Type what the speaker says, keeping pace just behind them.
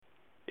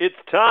It's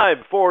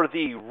time for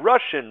the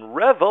Russian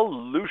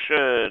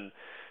Revolution.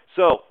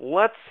 So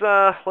let's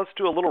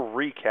do a little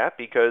recap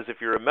because if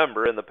you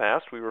remember in the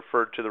past we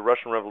referred to the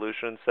Russian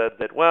Revolution and said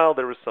that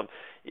there was some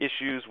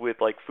issues with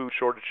like food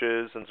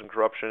shortages and some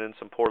corruption and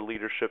some poor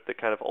leadership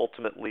that kind of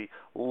ultimately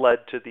led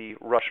to the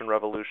Russian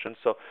Revolution.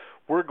 So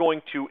we're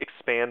going to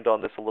expand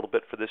on this a little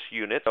bit for this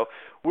unit. So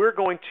we're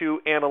going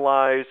to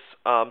analyze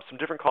some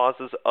different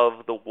causes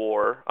of the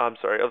war.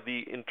 Of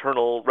the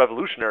internal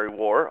revolutionary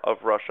war of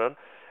Russia.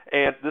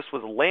 And this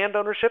was land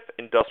ownership,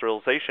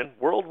 industrialization,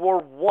 World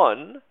War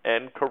I,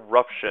 and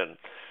corruption.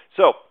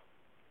 So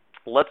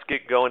let's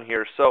get going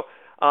here. So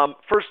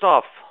first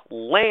off,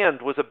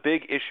 land was a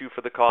big issue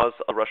for the cause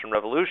of the Russian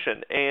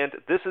Revolution. And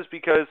this is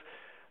because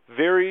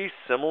very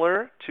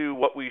similar to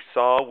what we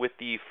saw with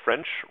the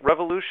French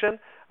Revolution,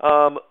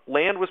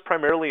 land was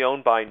primarily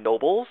owned by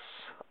nobles,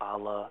 a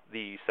la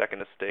the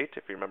Second Estate,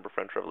 if you remember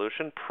French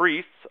Revolution,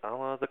 priests, a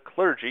la the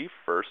clergy,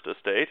 First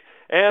Estate,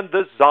 and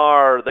the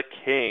Tsar, the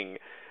king.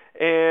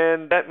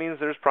 And that means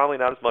there's probably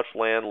not as much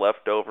land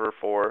left over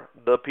for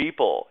the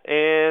people.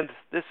 And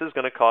this is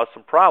going to cause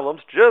some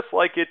problems, just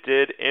like it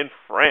did in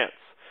France.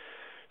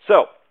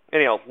 So,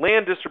 anyhow,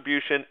 land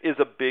distribution is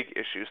a big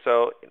issue.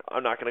 So,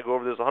 I'm not going to go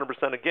over this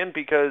 100% again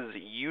because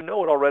you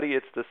know it already.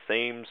 It's the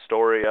same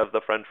story of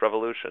the French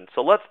Revolution.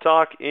 So, let's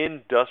talk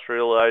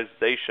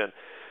industrialization.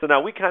 So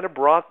now we kind of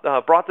brought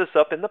this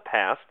up in the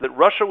past that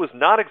Russia was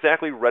not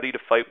exactly ready to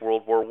fight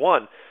World War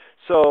I.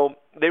 So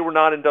they were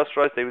not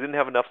industrialized. They didn't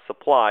have enough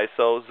supply.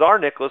 So Tsar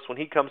Nicholas, when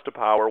he comes to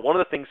power, one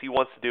of the things he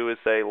wants to do is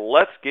say,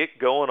 let's get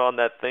going on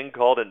that thing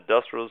called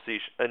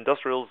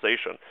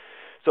industrialization.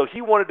 So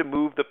he wanted to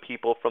move the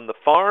people from the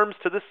farms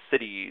to the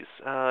cities.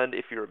 And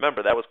if you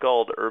remember, that was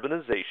called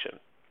urbanization.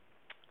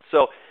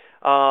 So,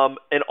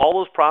 and all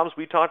those problems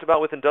we talked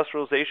about with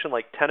industrialization,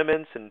 like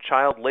tenements and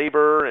child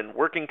labor and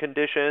working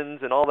conditions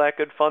and all that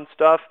good fun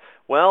stuff,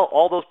 well,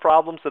 all those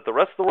problems that the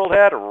rest of the world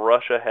had,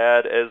 Russia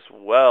had as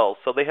well.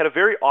 So they had a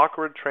very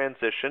awkward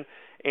transition,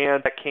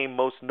 and that came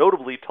most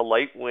notably to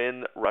light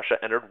when Russia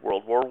entered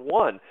World War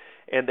I.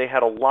 And they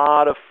had a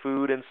lot of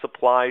food and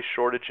supply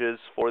shortages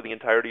for the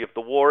entirety of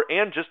the war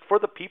and just for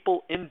the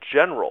people in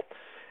general.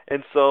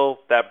 And so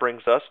that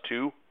brings us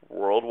to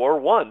World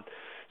War I.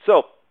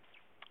 So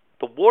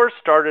the war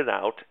started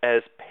out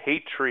as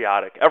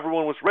patriotic.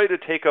 Everyone was ready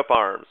to take up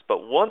arms.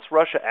 But once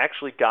Russia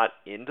actually got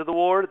into the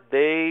war,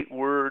 they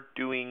were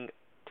doing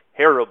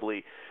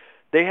terribly.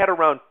 They had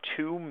around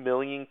 2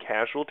 million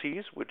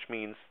casualties, which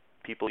means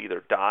people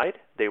either died,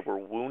 they were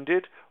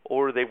wounded,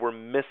 or they were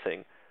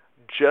missing.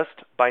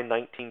 Just by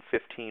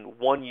 1915,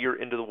 1 year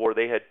into the war,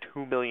 they had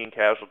 2 million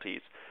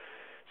casualties.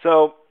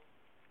 So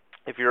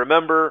if you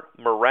remember,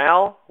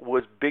 morale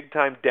was big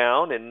time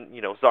down, and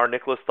Tsar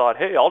Nicholas thought,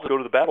 hey, I'll just go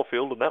to the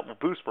battlefield, and that will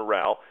boost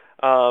morale.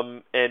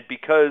 And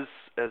because,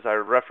 as I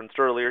referenced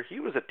earlier, he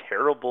was a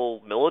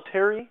terrible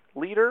military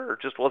leader, or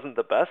just wasn't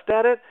the best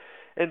at it,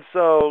 and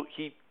so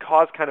he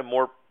caused kind of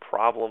more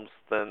problems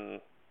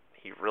than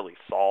he really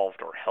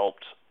solved or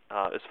helped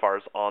as far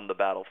as on the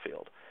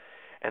battlefield.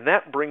 And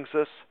that brings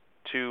us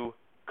to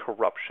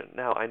corruption.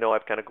 Now, I know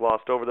I've kind of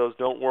glossed over those.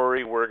 Don't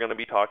worry, we're going to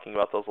be talking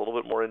about those a little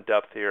bit more in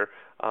depth here.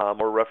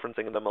 We're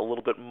referencing them a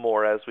little bit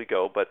more as we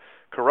go, but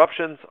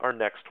corruption's our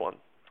next one.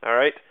 All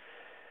right?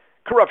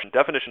 Corruption,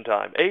 definition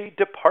time. A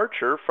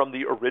departure from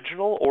the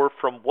original or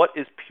from what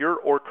is pure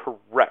or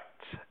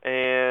correct.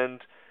 And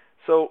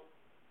so,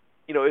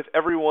 if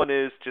everyone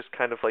is just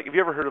kind of like, have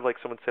you ever heard of like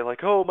someone say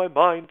like, oh,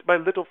 my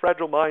little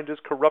fragile mind is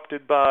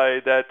corrupted by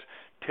that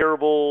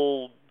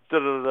terrible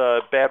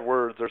bad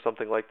words or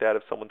something like that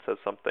if someone says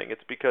something.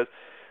 It's because,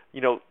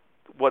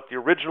 what the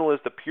original is,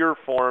 the pure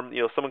form,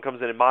 someone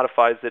comes in and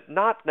modifies it,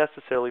 not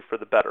necessarily for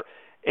the better.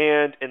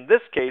 And in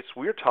this case,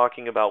 we're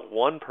talking about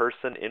one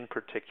person in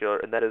particular,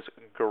 and that is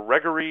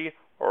Gregory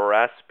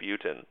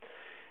Rasputin.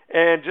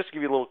 And just to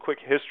give you a little quick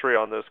history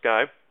on this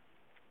guy,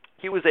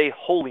 he was a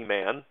holy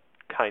man,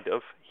 kind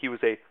of. He was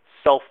a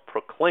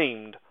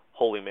self-proclaimed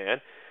holy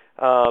man.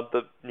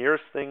 The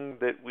nearest thing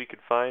that we could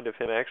find of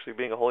him actually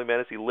being a holy man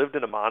is he lived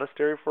in a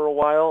monastery for a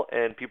while,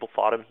 and people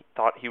thought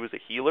he was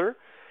a healer.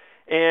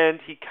 And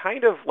he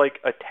kind of like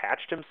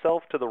attached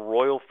himself to the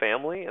royal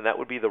family, and that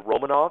would be the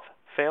Romanov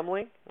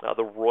family,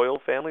 the royal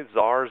family,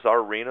 Tsar,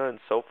 Tsarina, and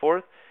so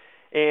forth.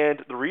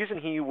 And the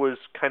reason he was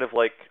kind of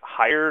like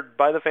hired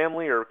by the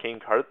family or became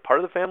part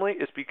of the family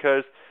is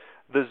because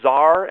the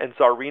Tsar and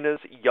Tsarina's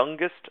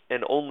youngest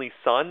and only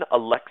son,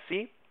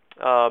 Alexei,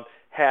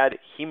 had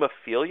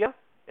hemophilia.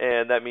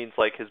 And that means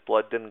like his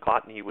blood didn't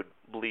clot and he would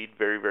bleed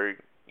very, very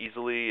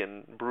easily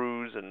and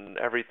bruise and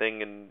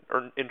everything and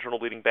internal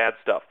bleeding, bad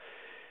stuff.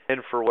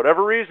 And for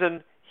whatever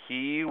reason,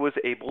 he was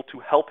able to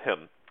help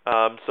him.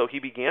 So he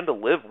began to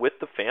live with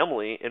the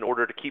family in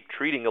order to keep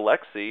treating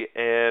Alexei,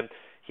 and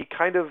he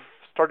kind of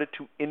started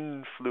to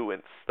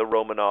influence the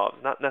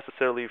Romanovs, not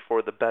necessarily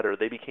for the better.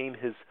 They became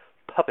his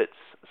puppets,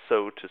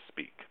 so to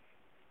speak.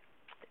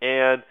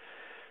 And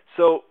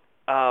so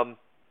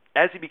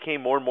as he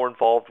became more and more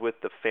involved with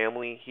the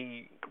family,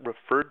 he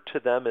referred to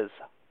them as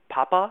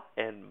Papa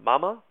and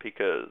Mama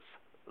because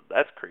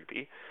That's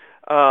creepy.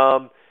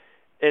 Um,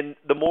 and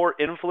the more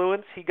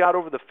influence he got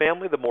over the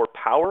family, the more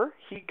power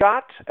he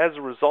got as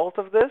a result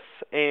of this.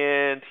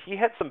 And he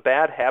had some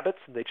bad habits,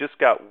 and they just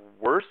got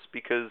worse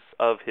because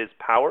of his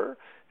power.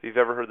 If you've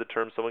ever heard the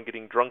term someone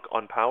getting drunk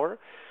on power.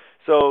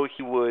 So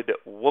he would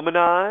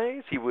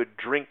womanize, he would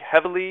drink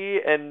heavily,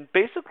 and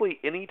basically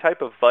any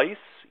type of vice,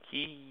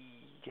 he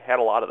had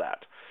a lot of that.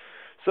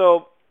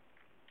 So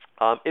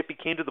it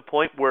became to the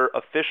point where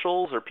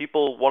officials or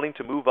people wanting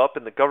to move up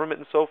in the government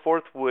and so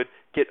forth would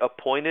get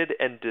appointed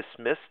and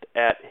dismissed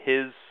at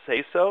his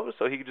say-so.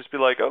 So he could just be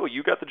like, oh,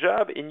 you got the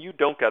job and you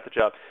don't got the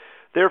job.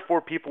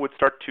 Therefore, people would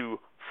start to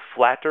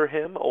flatter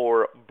him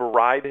or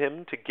bribe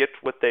him to get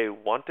what they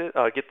wanted,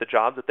 get the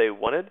job that they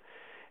wanted.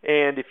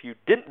 And if you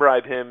didn't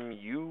bribe him,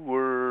 you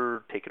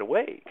were taken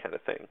away, kind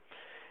of thing.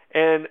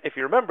 And if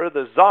you remember,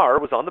 the Tsar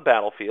was on the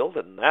battlefield,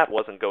 and that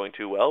wasn't going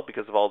too well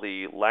because of all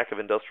the lack of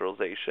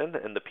industrialization,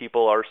 and the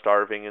people are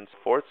starving and so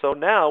forth. So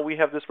now we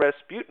have this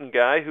Rasputin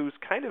guy who's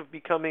kind of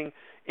becoming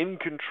in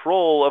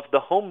control of the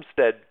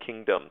Homestead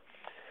Kingdom.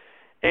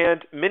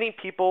 And many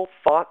people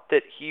thought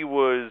that he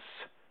was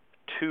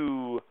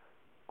too,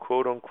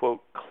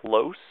 quote-unquote,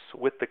 close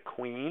with the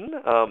Queen,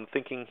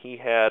 thinking he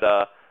had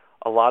a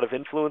lot of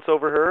influence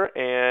over her,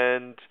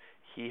 and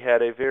he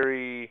had a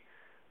very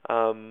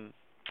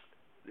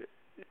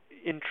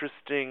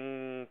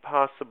interesting,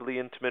 possibly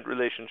intimate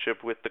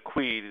relationship with the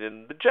Queen,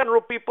 and the general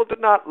people did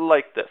not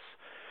like this.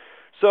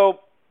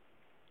 So,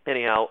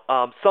 anyhow,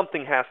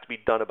 something has to be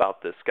done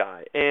about this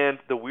guy. And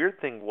the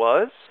weird thing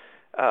was,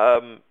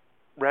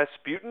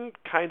 Rasputin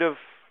kind of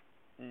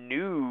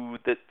knew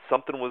that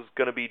something was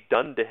going to be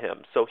done to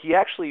him. So he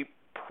actually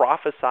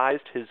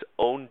prophesized his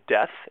own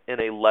death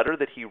in a letter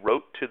that he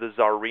wrote to the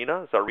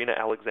Tsarina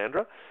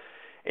Alexandra.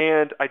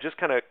 And I just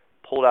kind of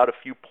pulled out a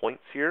few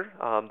points here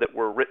that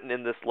were written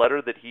in this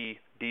letter that he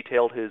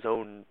detailed his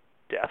own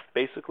death,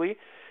 basically.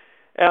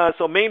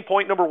 So main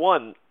point number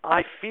one,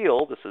 I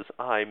feel, this is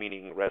I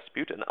meaning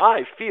Rasputin,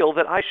 I feel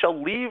that I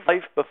shall leave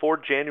life before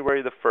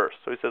January the 1st.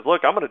 So he says,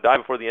 look, I'm going to die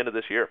before the end of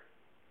this year.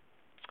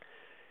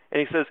 And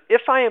he says,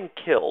 if I am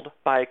killed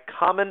by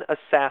common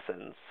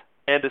assassins,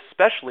 and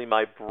especially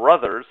my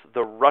brothers,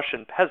 the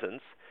Russian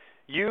peasants,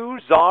 you,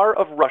 Tsar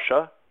of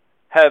Russia,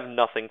 have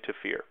nothing to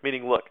fear.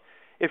 Meaning, look,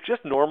 if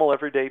just normal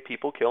everyday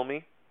people kill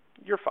me,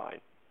 you're fine,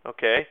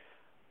 okay?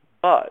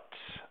 But,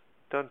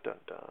 dun dun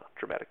dun,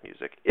 dramatic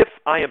music, if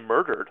I am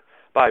murdered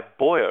by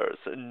boyars,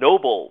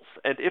 nobles,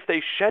 and if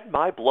they shed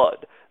my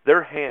blood,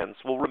 their hands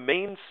will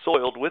remain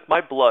soiled with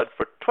my blood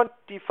for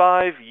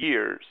 25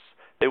 years.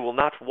 They will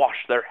not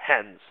wash their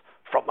hands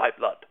from my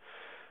blood.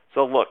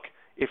 So look,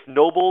 if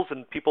nobles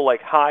and people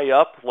like high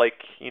up,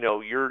 like, you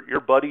know, your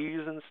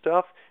buddies and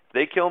stuff, if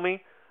they kill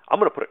me, I'm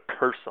going to put a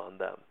curse on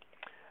them.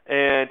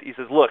 And he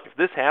says, look, if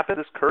this happens,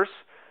 this curse,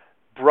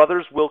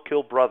 brothers will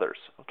kill brothers.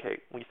 Okay,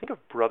 when you think of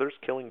brothers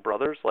killing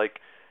brothers, like,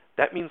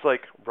 that means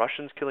like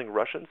Russians killing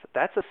Russians.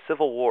 That's a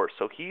civil war.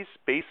 So he's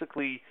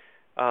basically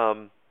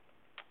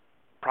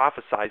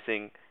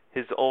prophesizing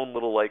his own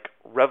little like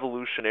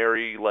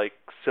revolutionary like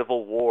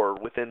civil war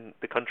within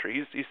the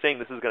country. He's saying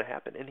this is going to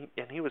happen,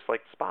 and he was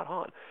like spot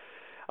on.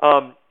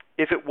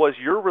 If it was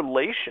your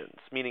relations,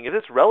 meaning if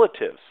it's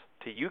relatives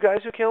to you guys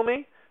who kill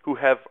me, who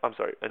have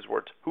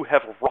who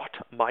have wrought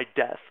my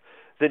death,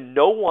 then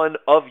no one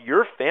of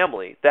your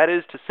family, that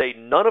is to say,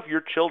 none of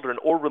your children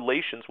or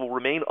relations, will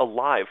remain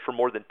alive for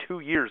more than 2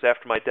 years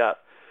after my death.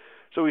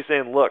 So he's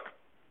saying, look,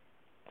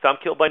 if I'm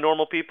killed by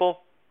normal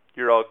people,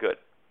 you're all good,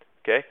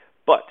 okay?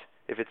 But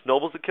if it's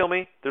nobles that kill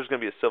me, there's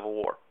going to be a civil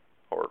war,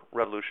 or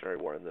revolutionary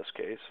war in this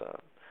case.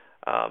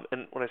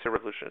 And when I say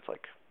revolution, it's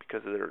like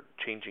because of their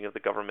changing of the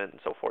government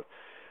and so forth.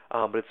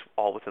 But it's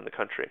all within the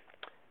country.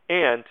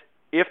 And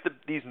if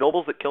these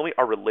nobles that kill me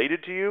are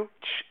related to you,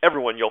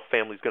 everyone in your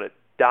family is going to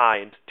die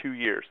in 2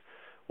 years.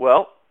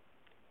 Well,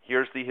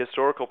 here's the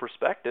historical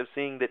perspective,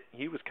 seeing that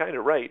he was kind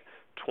of right.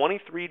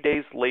 23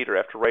 days later,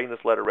 after writing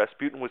this letter,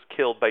 Rasputin was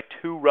killed by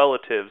 2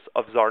 relatives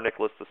of Tsar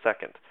Nicholas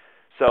II.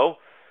 So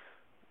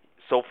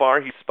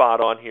far, he's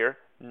spot on here.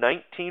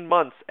 19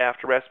 months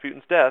after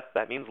Rasputin's death,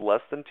 that means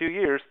less than 2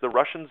 years, the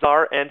Russian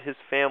Tsar and his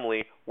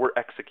family were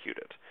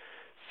executed.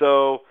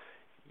 So,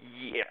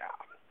 yeah,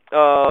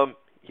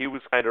 he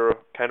was kind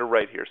of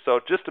right here. So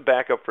just to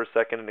back up for a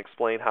second and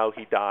explain how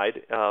he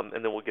died, and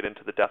then we'll get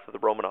into the death of the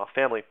Romanov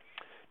family.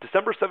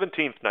 December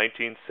 17th,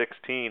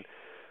 1916,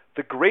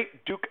 the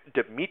great Duke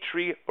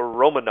Dmitry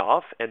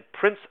Romanov and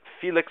Prince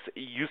Felix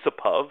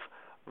Yusupov,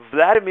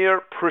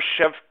 Vladimir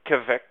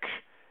Prushevkovich,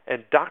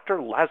 and Dr.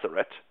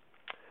 Lazaret,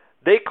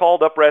 they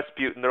called up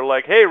Rasputin. They're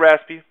like, hey,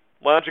 Raspy,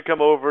 why don't you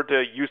come over to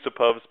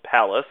Yusupov's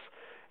palace,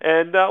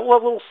 and we'll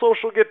have a little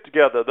social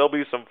get-together. There'll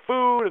be some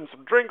food and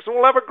some drinks, and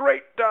we'll have a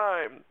great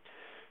time.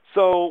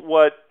 So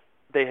what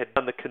they had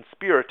done, the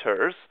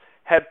conspirators,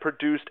 had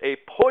produced a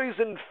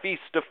poison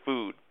feast of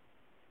food.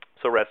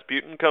 So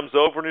Rasputin comes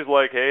over, and he's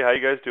like, hey, how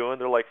you guys doing?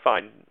 They're like,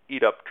 fine,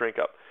 eat up, drink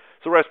up.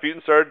 So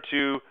Rasputin started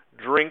to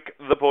drink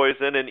the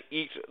poison and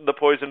eat the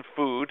poison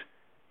food,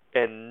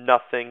 and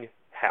nothing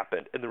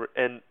happened.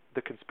 And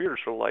the conspirators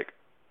were like,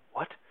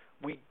 What?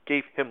 We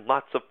gave him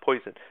lots of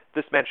poison.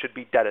 This man should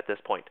be dead at this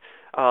point.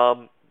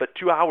 But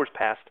 2 hours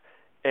passed,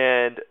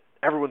 and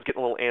everyone's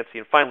getting a little antsy,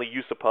 and finally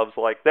Yusupov's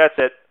like, that's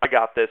it, I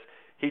got this.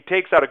 He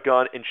takes out a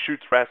gun and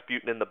shoots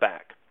Rasputin in the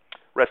back.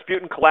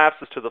 Rasputin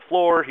collapses to the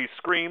floor. He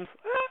screams.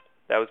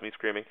 That was me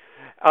screaming.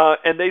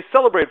 And they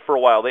celebrated for a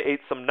while. They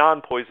ate some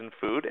non-poison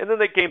food, and then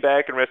they came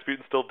back, and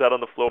Rasputin's still dead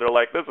on the floor. They're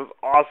like, this is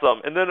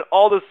awesome. And then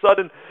all of a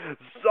sudden,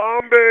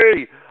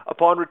 zombie!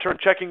 Upon return,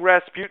 checking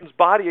Rasputin's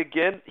body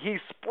again, he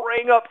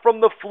sprang up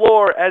from the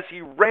floor as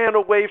he ran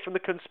away from the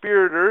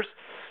conspirators.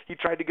 He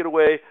tried to get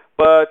away,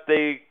 but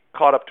they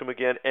caught up to him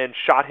again and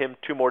shot him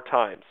 2 more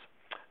times.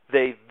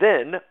 They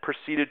then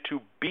proceeded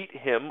to beat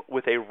him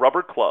with a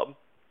rubber club,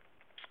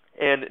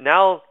 and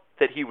now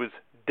that he was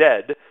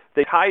dead,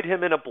 they tied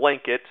him in a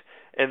blanket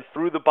and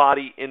threw the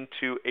body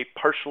into a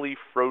partially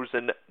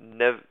frozen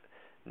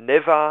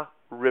Neva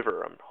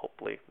River.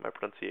 Hopefully my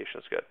pronunciation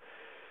is good.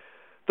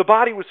 The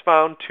body was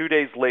found 2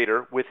 days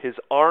later with his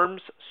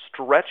arms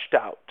stretched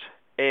out,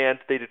 and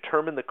they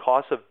determined the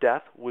cause of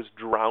death was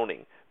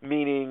drowning,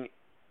 meaning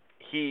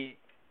he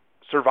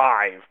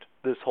survived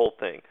this whole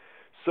thing.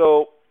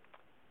 So,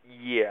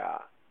 yeah.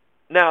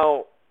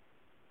 Now,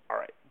 all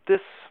right,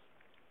 this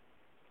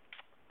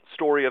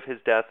story of his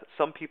death,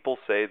 some people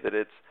say that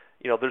it's,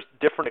 there's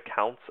different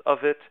accounts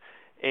of it,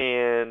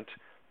 and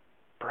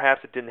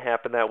perhaps it didn't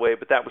happen that way,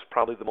 but that was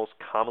probably the most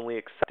commonly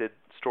accepted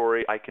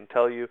story I can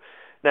tell you.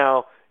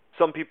 Now,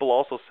 some people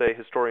also say,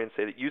 historians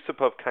say, that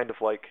Yusupov kind of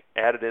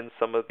added in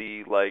some of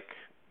the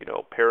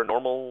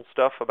paranormal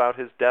stuff about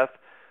his death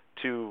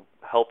to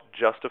help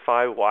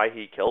justify why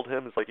he killed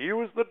him. It's like, he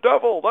was the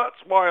devil,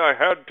 that's why I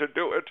had to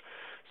do it.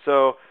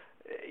 So,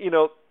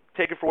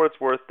 take it for what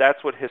it's worth.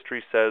 That's what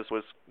history says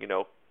was,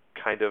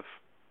 kind of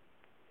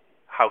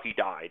how he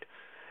died.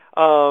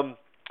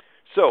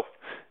 So,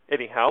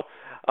 anyhow,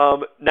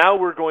 now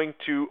we're going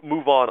to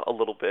move on a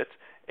little bit,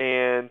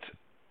 and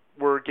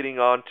we're getting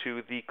on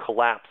to the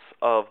collapse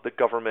of the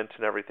government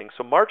and everything.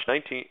 So March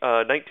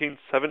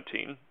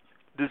 1917,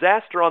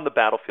 disaster on the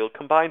battlefield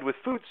combined with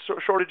food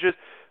shortages,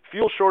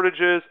 fuel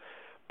shortages,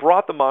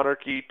 brought the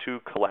monarchy to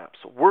collapse.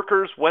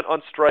 Workers went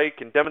on strike,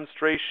 and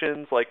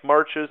demonstrations like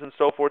marches and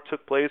so forth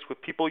took place with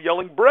people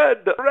yelling,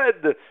 bread,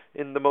 bread,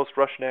 in the most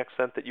Russian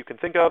accent that you can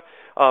think of.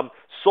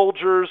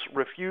 Soldiers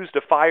refused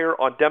to fire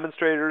on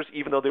demonstrators,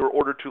 even though they were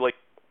ordered to,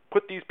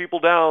 put these people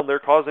down, they're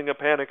causing a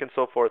panic and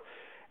so forth.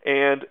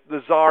 And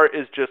the Tsar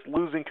is just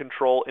losing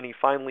control, and he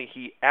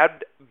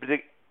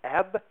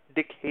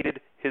abdicated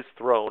his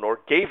throne, or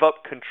gave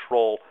up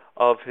control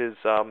of his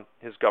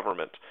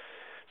government.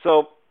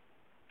 So,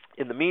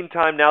 in the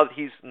meantime, now that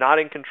he's not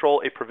in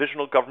control, a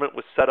provisional government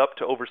was set up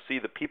to oversee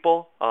the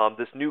people.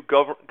 This new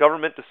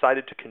government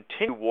decided to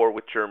continue war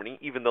with Germany,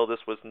 even though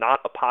this was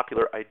not a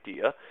popular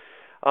idea.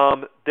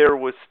 There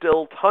was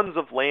still tons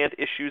of land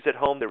issues at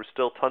home. There were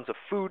still tons of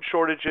food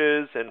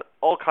shortages and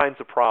all kinds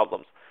of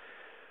problems.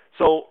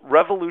 So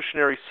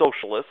revolutionary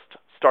socialists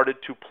started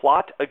to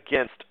plot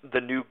against the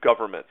new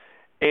government.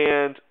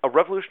 And a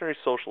revolutionary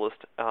socialist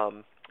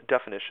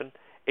definition,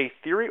 a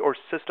theory or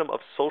system of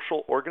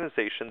social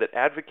organization that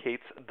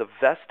advocates the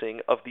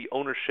vesting of the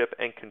ownership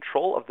and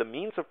control of the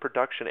means of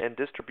production and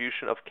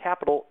distribution of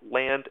capital,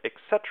 land,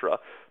 etc.,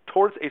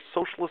 towards a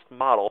socialist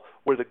model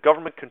where the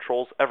government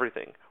controls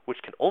everything,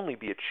 which can only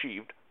be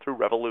achieved through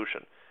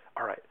revolution.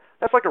 All right,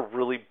 that's a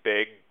really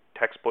big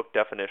textbook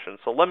definition.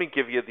 So let me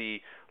give you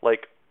the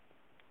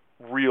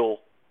real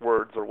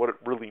words, or what it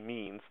really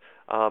means.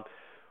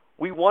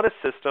 We want a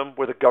system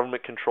where the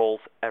government controls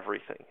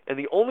everything. And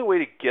the only way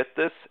to get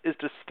this is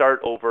to start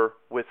over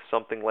with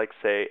something like,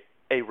 say,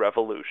 a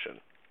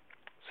revolution.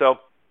 So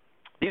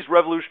these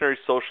revolutionary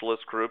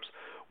socialist groups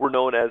were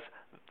known as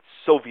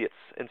Soviets,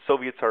 and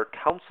Soviets are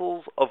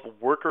councils of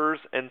workers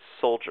and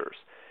soldiers.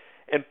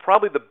 And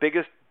probably the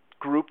biggest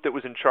group that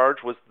was in charge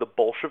was the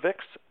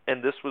Bolsheviks,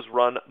 and this was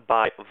run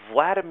by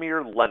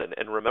Vladimir Lenin.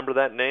 And remember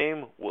that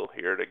name? We'll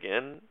hear it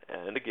again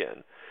and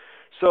again.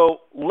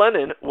 So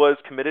Lenin was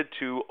committed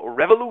to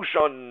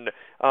revolution.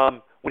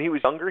 When he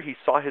was younger, he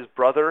saw his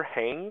brother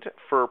hanged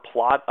for a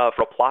plot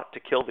to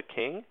kill the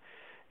king,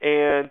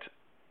 and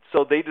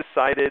so they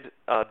decided,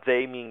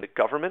 they meaning the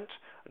government,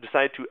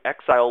 decided to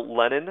exile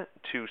Lenin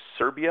to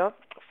Serbia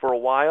for a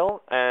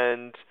while.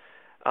 And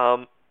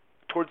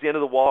towards the end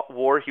of the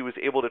war, he was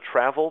able to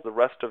travel the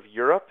rest of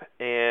Europe,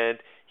 and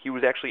he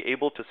was actually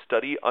able to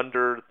study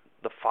under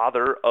the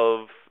father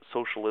of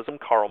socialism,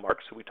 Karl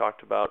Marx, who we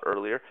talked about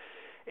earlier.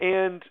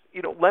 And,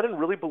 Lenin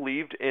really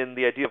believed in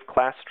the idea of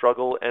class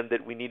struggle and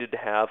that we needed to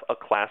have a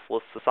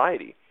classless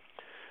society.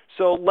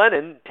 So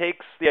Lenin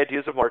takes the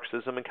ideas of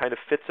Marxism and kind of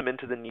fits them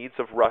into the needs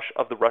of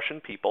the Russian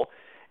people.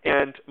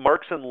 And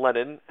Marx and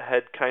Lenin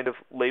had kind of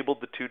labeled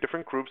the two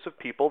different groups of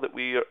people that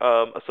we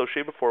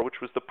associated before, which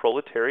was the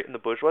proletariat and the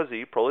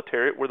bourgeoisie.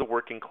 Proletariat were the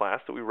working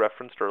class that we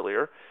referenced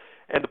earlier,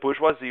 and the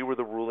bourgeoisie were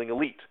the ruling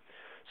elite.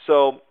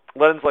 So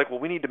Lenin's like, well,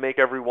 we need to make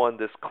everyone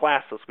this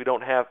classless. We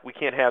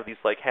can't have these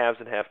haves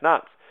and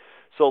have-nots.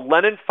 So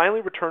Lenin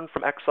finally returned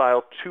from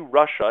exile to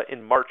Russia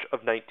in March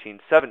of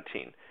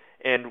 1917.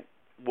 And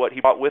what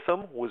he brought with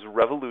him was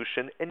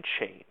revolution and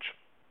change.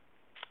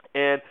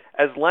 And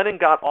as Lenin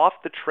got off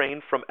the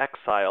train from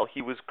exile,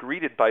 he was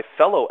greeted by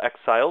fellow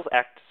exiles,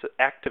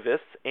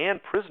 activists,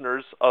 and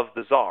prisoners of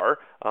the Tsar,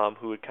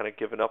 who had kind of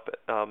given up.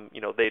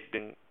 They'd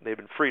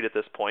been freed at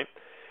this point.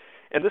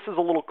 And this is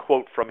a little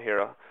quote from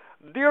here.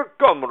 "Dear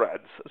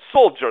comrades,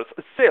 soldiers,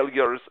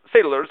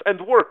 sailors,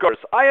 and workers,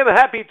 I am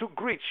happy to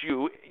greet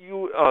you.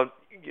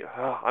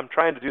 I'm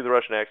trying to do the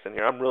Russian accent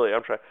here. I'm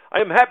trying. I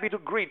am happy to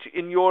greet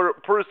in your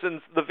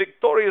persons the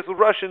victorious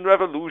Russian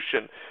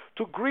Revolution,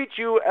 to greet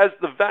you as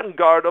the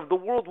vanguard of the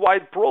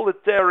worldwide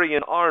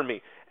proletarian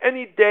army.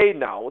 Any day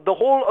now, the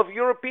whole of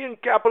European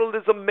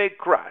capitalism may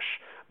crash.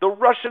 The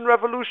Russian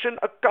Revolution,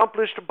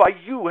 accomplished by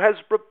you, has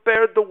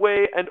prepared the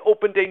way and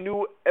opened a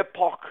new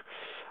epoch.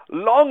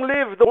 Long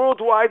live the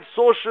worldwide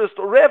socialist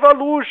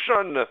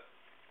revolution!"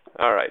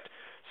 All right.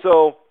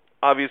 So,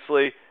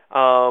 obviously,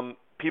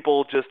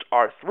 people just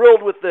are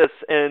thrilled with this,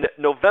 and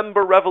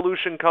November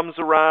Revolution comes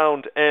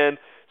around, and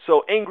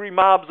so angry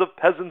mobs of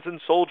peasants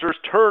and soldiers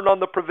turn on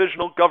the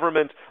provisional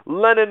government.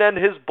 Lenin and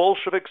his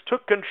Bolsheviks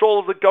took control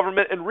of the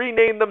government and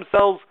renamed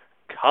themselves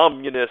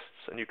communists.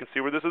 And you can see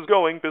where this is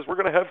going, because we're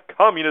going to have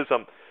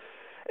communism.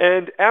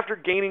 And after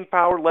gaining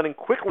power, Lenin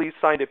quickly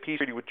signed a peace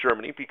treaty with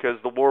Germany because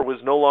the war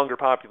was no longer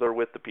popular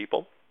with the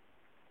people.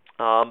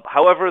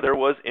 However, there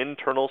was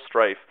internal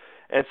strife.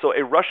 And so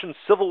a Russian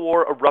civil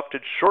war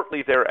erupted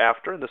shortly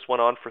thereafter, and this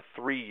went on for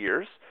 3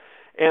 years.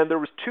 And there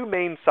was two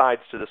main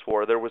sides to this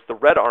war. There was the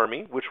Red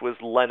Army, which was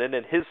Lenin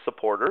and his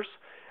supporters,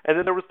 and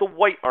then there was the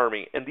White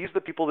Army, and these are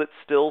the people that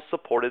still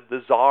supported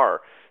the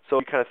Tsar. So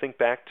you kind of think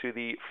back to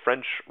the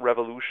French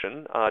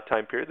Revolution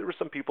time period. There were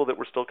some people that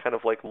were still kind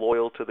of like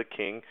loyal to the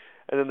king,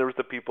 and then there was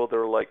the people that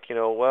were like,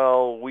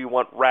 well, we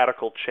want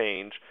radical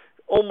change,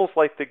 almost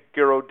like the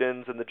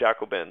Girondins and the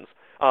Jacobins.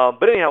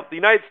 But anyhow, the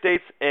United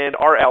States and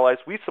our allies,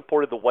 we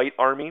supported the White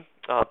Army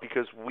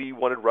because we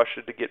wanted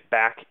Russia to get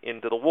back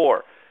into the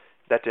war.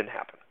 That didn't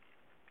happen.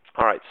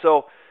 All right,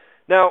 so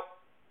now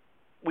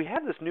we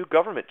have this new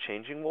government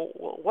changing. Well,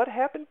 what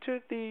happened to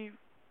the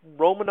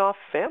Romanov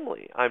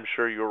family? I'm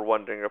sure you're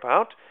wondering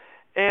about.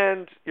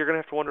 And you're going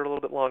to have to wonder a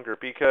little bit longer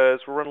because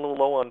we're running a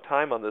little low on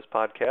time on this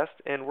podcast,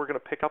 and we're going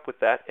to pick up with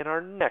that in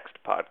our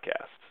next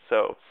podcast.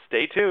 So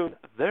stay tuned.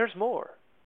 There's more.